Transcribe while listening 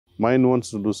Mind wants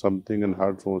to do something and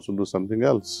heart wants to do something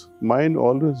else. Mind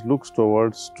always looks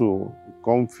towards to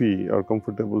comfy or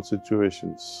comfortable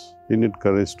situations. You need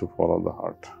courage to follow the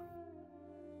heart.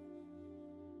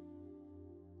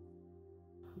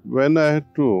 When I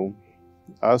had to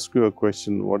ask you a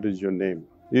question, what is your name?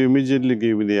 You immediately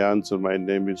gave me the answer, my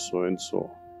name is so and so.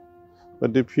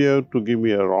 But if you have to give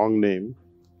me a wrong name,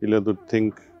 you'll have to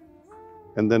think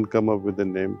and then come up with a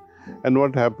name. And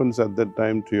what happens at that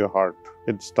time to your heart?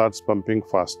 It starts pumping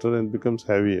faster and becomes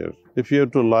heavier. If you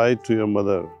have to lie to your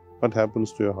mother, what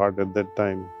happens to your heart at that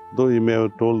time? Though you may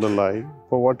have told a lie,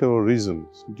 for whatever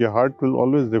reasons, your heart will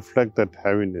always reflect that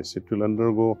heaviness. It will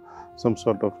undergo some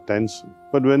sort of tension.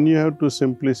 But when you have to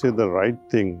simply say the right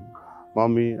thing,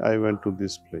 Mommy, I went to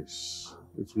this place.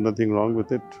 There's nothing wrong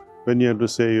with it. When you have to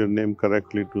say your name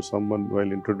correctly to someone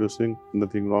while introducing,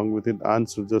 nothing wrong with it.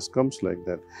 Answer just comes like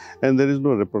that. And there is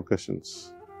no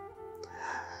repercussions.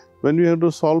 When we have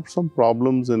to solve some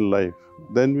problems in life,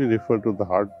 then we refer to the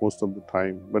heart most of the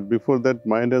time. But before that,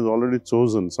 mind has already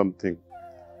chosen something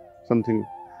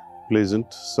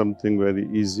pleasant, something very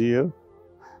easier,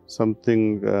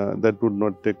 something that would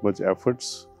not take much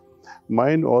efforts.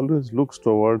 Mind always looks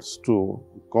towards to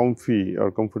comfy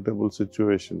or comfortable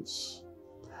situations.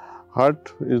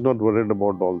 Heart is not worried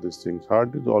about all these things.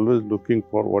 Heart is always looking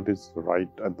for what is right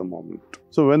at the moment.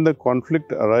 So when the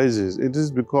conflict arises, it is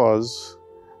because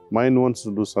mind wants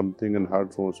to do something and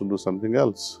heart wants to do something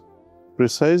else.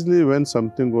 Precisely when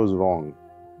something goes wrong,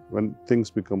 when things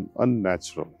become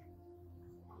unnatural,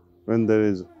 when there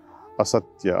is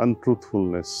asatya,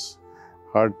 untruthfulness,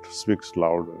 heart speaks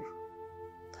louder.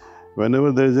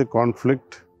 Whenever there is a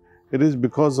conflict, it is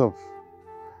because of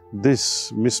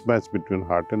this mismatch between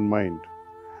heart and mind.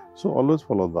 So always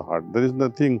follow the heart. There is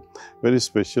nothing very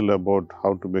special about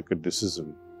how to make a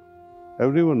decision.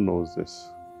 Everyone knows this.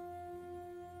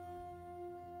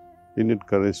 You need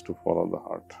courage to follow the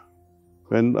heart.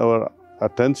 When our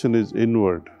attention is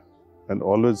inward and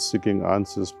always seeking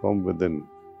answers from within,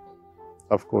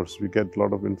 of course, we get a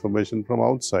lot of information from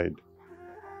outside.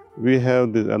 We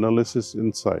have this analysis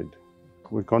inside.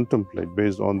 We contemplate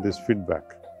based on this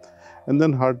feedback. And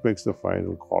then heart makes the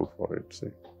final call for it,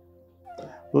 say.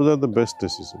 Those are the best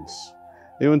decisions.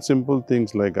 Even simple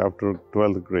things like after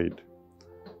 12th grade,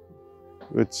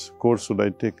 which course should I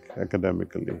take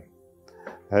academically?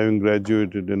 Having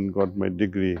graduated and got my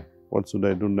degree, what should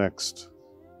I do next?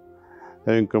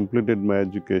 Having completed my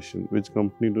education, which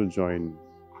company to join?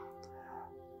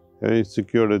 Having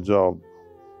secured a job,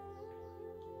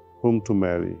 whom to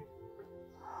marry?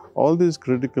 All these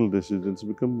critical decisions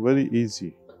become very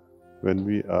easy when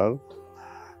we are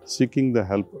seeking the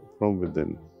help from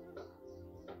within.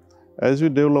 As we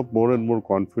develop more and more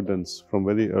confidence from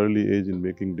very early age in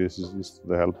making decisions with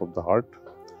the help of the heart,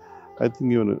 I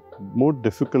think even more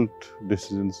difficult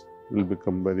decisions will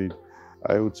become very,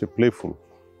 I would say, playful.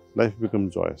 Life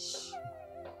becomes joyous.